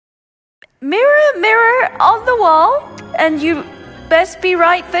Mirror, mirror on the wall, and you best be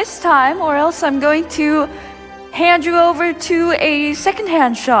right this time, or else I'm going to hand you over to a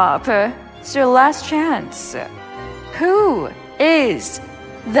secondhand shop. It's your last chance. Who is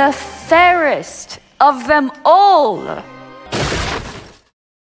the fairest of them all?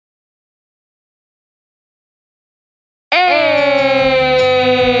 Hey!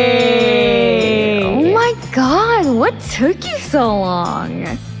 Oh my god, what took you so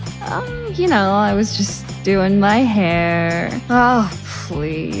long? You know, I was just doing my hair. Oh,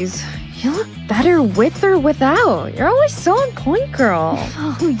 please. You look better with or without. You're always so on point, girl.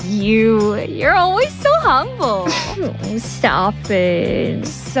 Oh, you're always so humble. Stop it.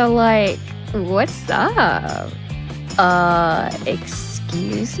 So, like, what's up?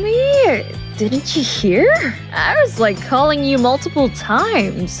 Excuse me? Didn't you hear? I was, like, calling you multiple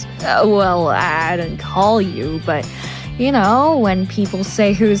times. Well, I didn't call you, but, you know, when people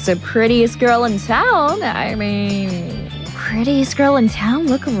say who's the prettiest girl in town, I mean, prettiest girl in town?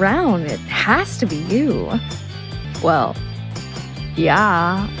 Look around. It has to be you. Well,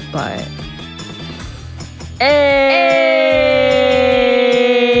 yeah, but... Hey!